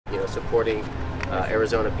supporting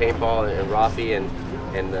Arizona paintball and Rafi and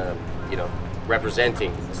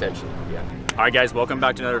representing essentially. Yeah. All right, guys, welcome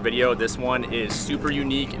back to another video. This one is super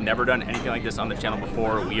unique. Never done anything like this on the channel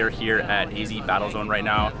before. We are here at AZ Battlezone right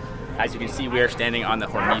now. As you can see, we are standing on the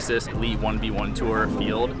Hormesis Elite 1v1 Tour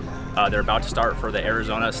field. They're about to start for the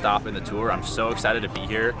Arizona stop in the tour. I'm so excited to be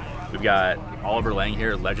here. We've got Oliver Lang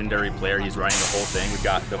here, legendary player. He's running the whole thing. We've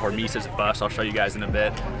got the Hormesis bus. I'll show you guys in a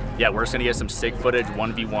bit. Yeah, we're just gonna get some sick footage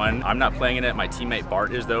 1v1. I'm not playing in it. My teammate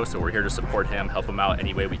Bart is though, so we're here to support him, help him out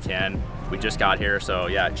any way we can. We just got here, so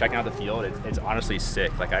yeah, checking out the field. It's honestly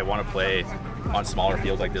sick. Like, I want to play on smaller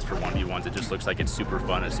fields like this for 1v1s. It just looks like it's super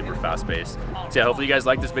fun and super fast paced. So yeah, hopefully you guys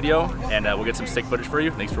like this video, and we'll get some sick footage for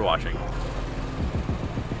you. Thanks for watching.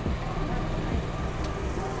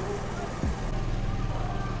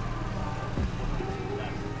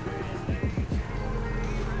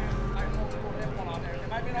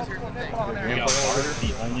 We got Bart,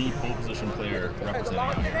 the only pole position player representing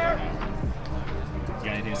out here right now. You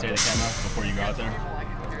got anything to say to the camera before you go out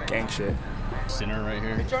there? Gang shit. Sinner right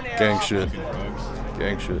here. Gang shit.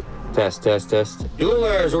 Gang shit. Test.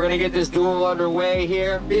 Duelers, we're gonna get this duel underway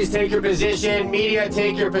here. Please take your position. Media,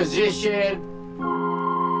 take your position.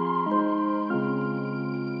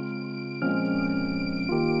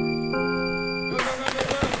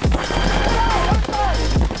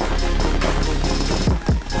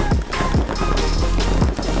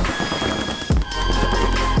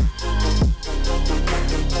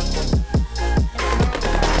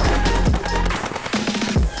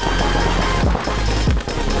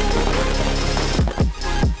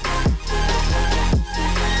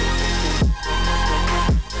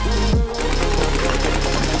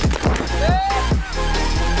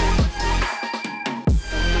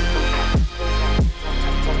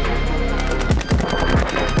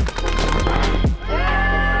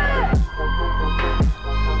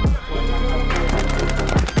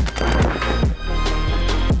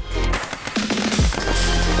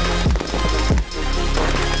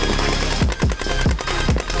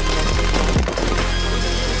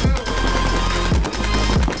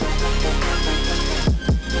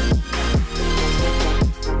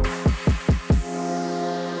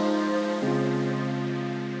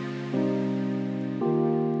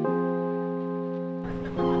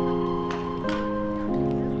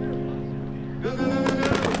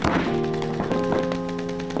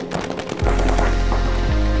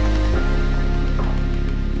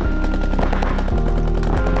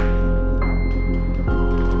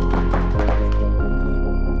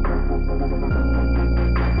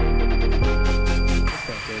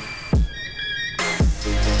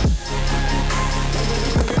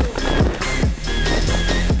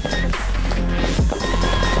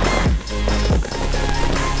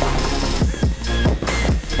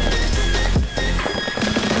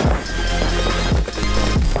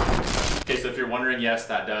 Yes,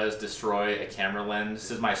 that does destroy a camera lens.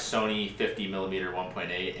 This is my Sony 50mm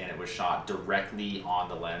 1.8 and it was shot directly on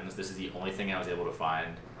the lens. This is the only thing I was able to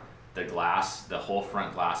find. The glass, the whole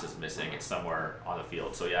front glass is missing. It's somewhere on the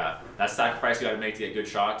field. So yeah, that's sacrifice you gotta make to get good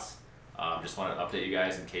shots. Just want to update you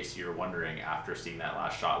guys in case you're wondering after seeing that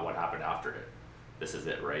last shot what happened after it. This is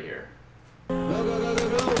it right here.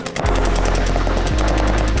 Go.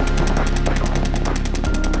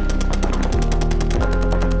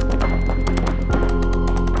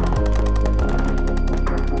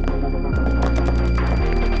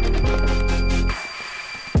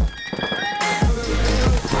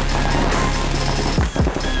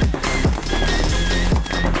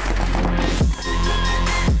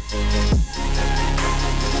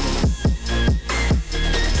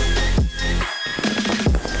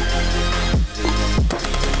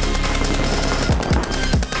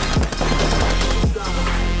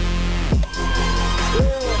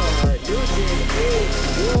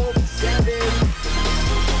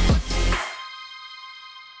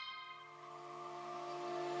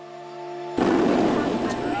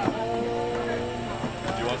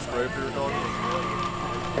 Spray for your dog?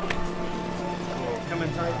 Cool.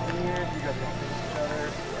 Coming tight in here. You guys want to face each other.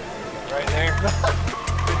 Right there.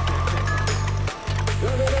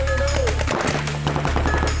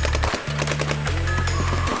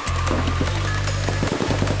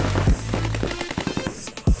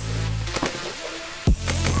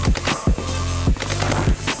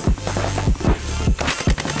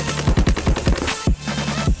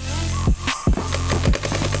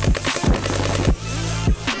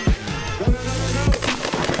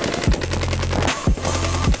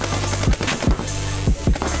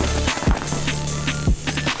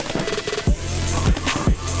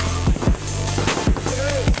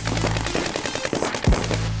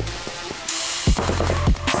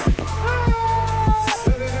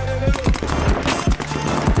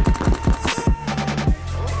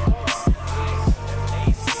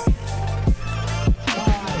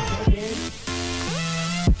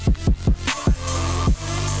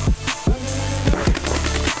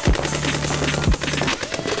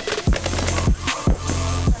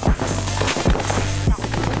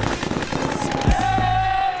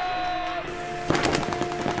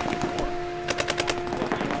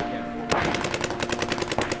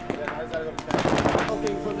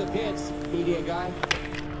 media guy?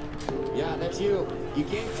 Yeah, that's you. You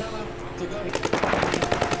can't tell him to go to...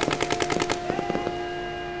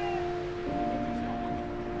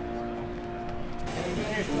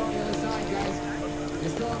 You're still on the other side, guys. You're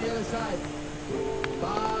still on the other side.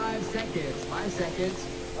 5 seconds. 5 seconds.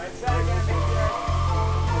 5 seconds.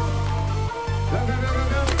 Go, go, go, go,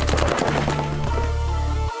 go.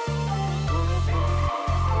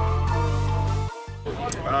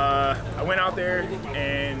 I went out there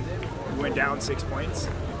and we went down 6 points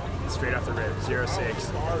straight off the rip,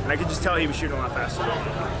 0-6. And I could just tell he was shooting a lot faster than me.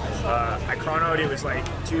 I chronoed, it was like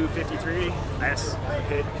 2:53. I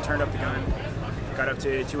turned up the gun, got up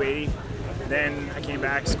to 280. Then I came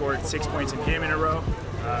back, scored 6 points in him in a row.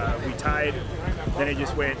 We tied, then it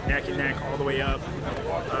just went neck and neck all the way up.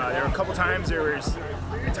 There were a couple times, there was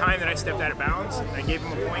a time that I stepped out of bounds, I gave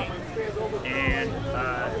him a point, and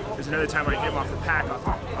there's another time when I hit him off the pack,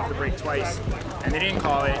 off the break twice, and they didn't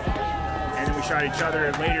call it, and then we shot each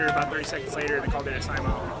other later, about 30 seconds later, they called it a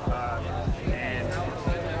timeout, and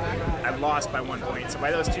I lost by 1 point. So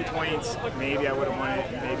by those 2 points, maybe I would have won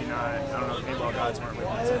it, maybe not. I don't know, the paintball gods weren't with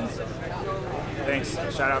me. So thanks,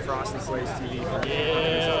 shout out for AustinSlaysTV for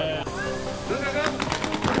yeah.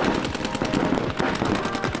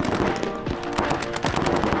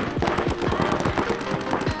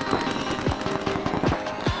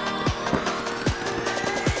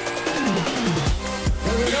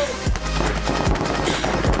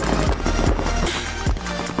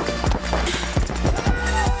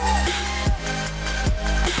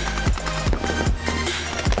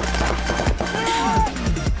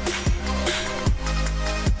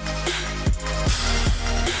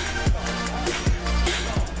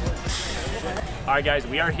 All right, guys,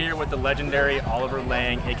 we are here with the legendary Oliver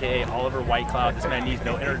Lang, aka Oliver Whitecloud. This man needs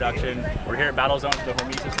no introduction. We're here at Battlezone for the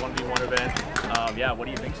Hormesis 1v1 event. Yeah, what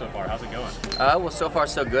do you think so far? How's it going? Well, so far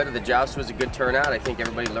so good. The joust was a good turnout. I think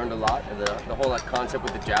everybody learned a lot. The whole concept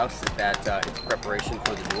with the joust is that it's preparation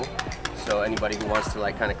for the duel. So anybody who wants to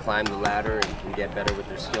kind of climb the ladder and get better with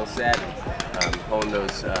their skill set, hone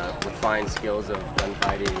those refined skills of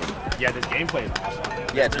gunfighting. Yeah, this gameplay is awesome.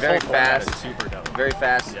 Yeah, it's very fast. Super dope. Very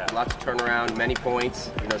fast. Yeah. Lots of turnaround, many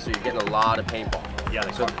points. So you're getting a lot of paintball. Yeah,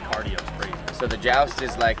 the cardio is crazy. So the joust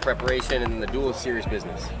is like preparation, and the duel is serious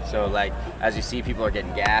business. So as you see, people are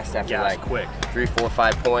getting gassed after quick 3, 4,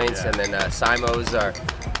 5 points, yeah. and then simos are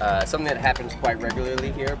something that happens quite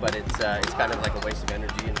regularly here, but it's kind of like a waste of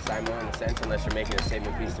energy in the simo in a sense, unless you're making a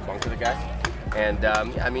statement piece to bunker the guy. And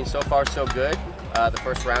I mean, so far so good. The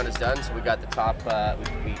first round is done, so we got the top.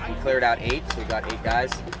 We cleared out 8, so we got 8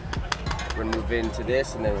 guys. We're gonna move into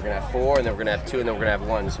this, and then we're gonna have 4, and then we're gonna have 2, and then we're gonna have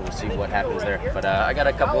 1. So we'll see what happens there. But I got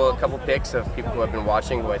a couple picks of people who have been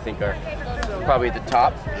watching, who I think are probably at the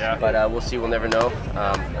top. Yeah. But we'll see. We'll never know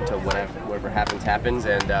until whatever happens.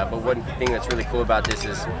 And but one thing that's really cool about this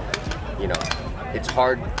is, it's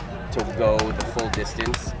hard to go the full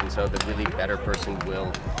distance, and so the really better person will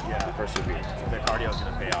persevere. The cardio is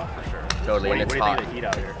gonna pay off for sure. Totally, and it's hot. What do you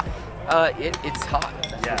think of the heat out here? It's hot,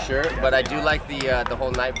 that's for sure. Yeah, but I do like the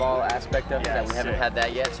whole night ball aspect of it. Yeah, We haven't had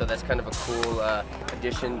that yet, so that's kind of a cool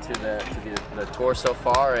addition to the tour so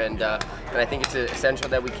far. And I think it's essential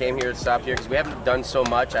that we came here to stop here because we haven't done so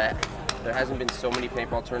much. There hasn't been so many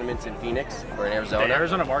paintball tournaments in Phoenix or in Arizona. The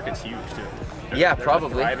Arizona market's huge too. There's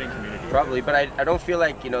probably. A thriving community. Probably, but I don't feel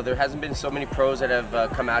like there hasn't been so many pros that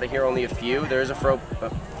have come out of here. Only a few. There's a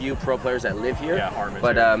few pro players that live here. Yeah,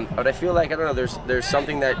 Hormesis. But I feel like I don't know. There's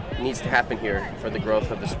something that needs to happen here for the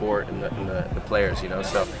growth of the sport and the players.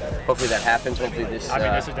 So hopefully that happens. Hopefully this. I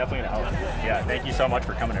mean, this is definitely gonna help. Yeah, thank you so much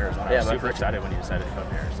for coming to Arizona. I was super excited when you decided to come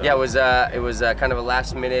here. So. Yeah, it was kind of a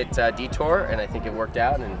last minute detour, and I think it worked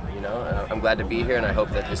out. And I'm glad to be here, and I hope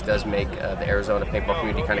that this does make the Arizona paintball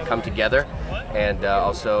community kind of come together, and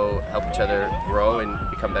also help each other grow and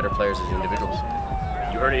become better players as individuals.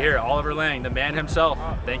 You heard it here, Oliver Lang, the man himself.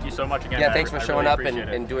 Thank you so much again. Yeah, thanks for showing up really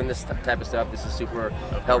and doing this type of stuff. This is super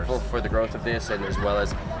helpful for the growth of this, and as well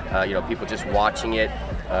as people just watching it,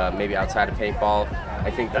 maybe outside of paintball. I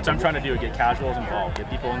think that's what I'm trying to do, get casuals involved, get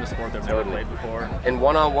people in the sport that have never played before. And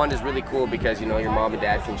one-on-one is really cool because your mom and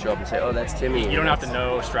dad can show up and say, oh, that's Timmy. You don't have to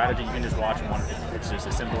know strategy, you can just watch one. It's just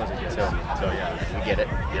as simple as it gets. So yeah. We get it.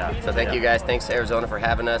 Yeah. So thank you guys. Thanks to Arizona for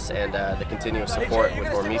having us, and the continuous support with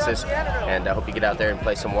Hormesis. And I hope you get out there and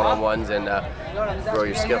play some one-on-ones and grow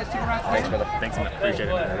your skill. Thanks, brother. Thanks, appreciate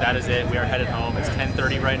it. That is it. We are headed home. It's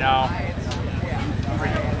 10:30 right now.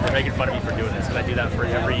 They're making fun of me for doing this, because I do that for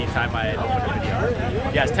every time I open a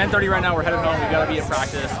video. Yeah, it's 10:30 right now. We're headed home. We've got to be at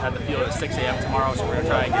practice at the field at 6 a.m. tomorrow, so we're going to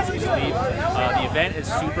try and get some sleep. The event is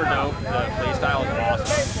super dope. The play style is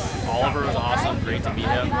awesome. Oliver was awesome. Great to meet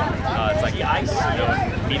him. It's like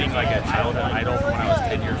meeting like a childhood idol from when I was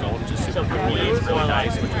 10 years old, which is super cool. It's really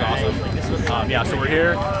nice, which is awesome. Yeah, so we're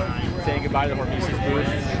here saying goodbye to the Hormesis booth,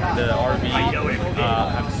 the RV.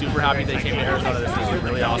 I'm super happy they came to Arizona. This is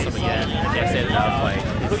really awesome again. I can't say it enough. Like,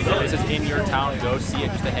 this is in your town. Go see it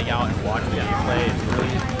just to hang out and watch the game play.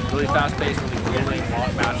 It's really fast-paced, really grueling,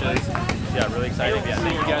 long matches. Yeah, really exciting. Yeah,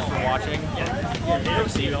 thank you guys for watching. We'll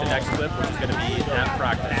see you in the next clip, which is going to be at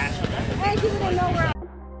practice.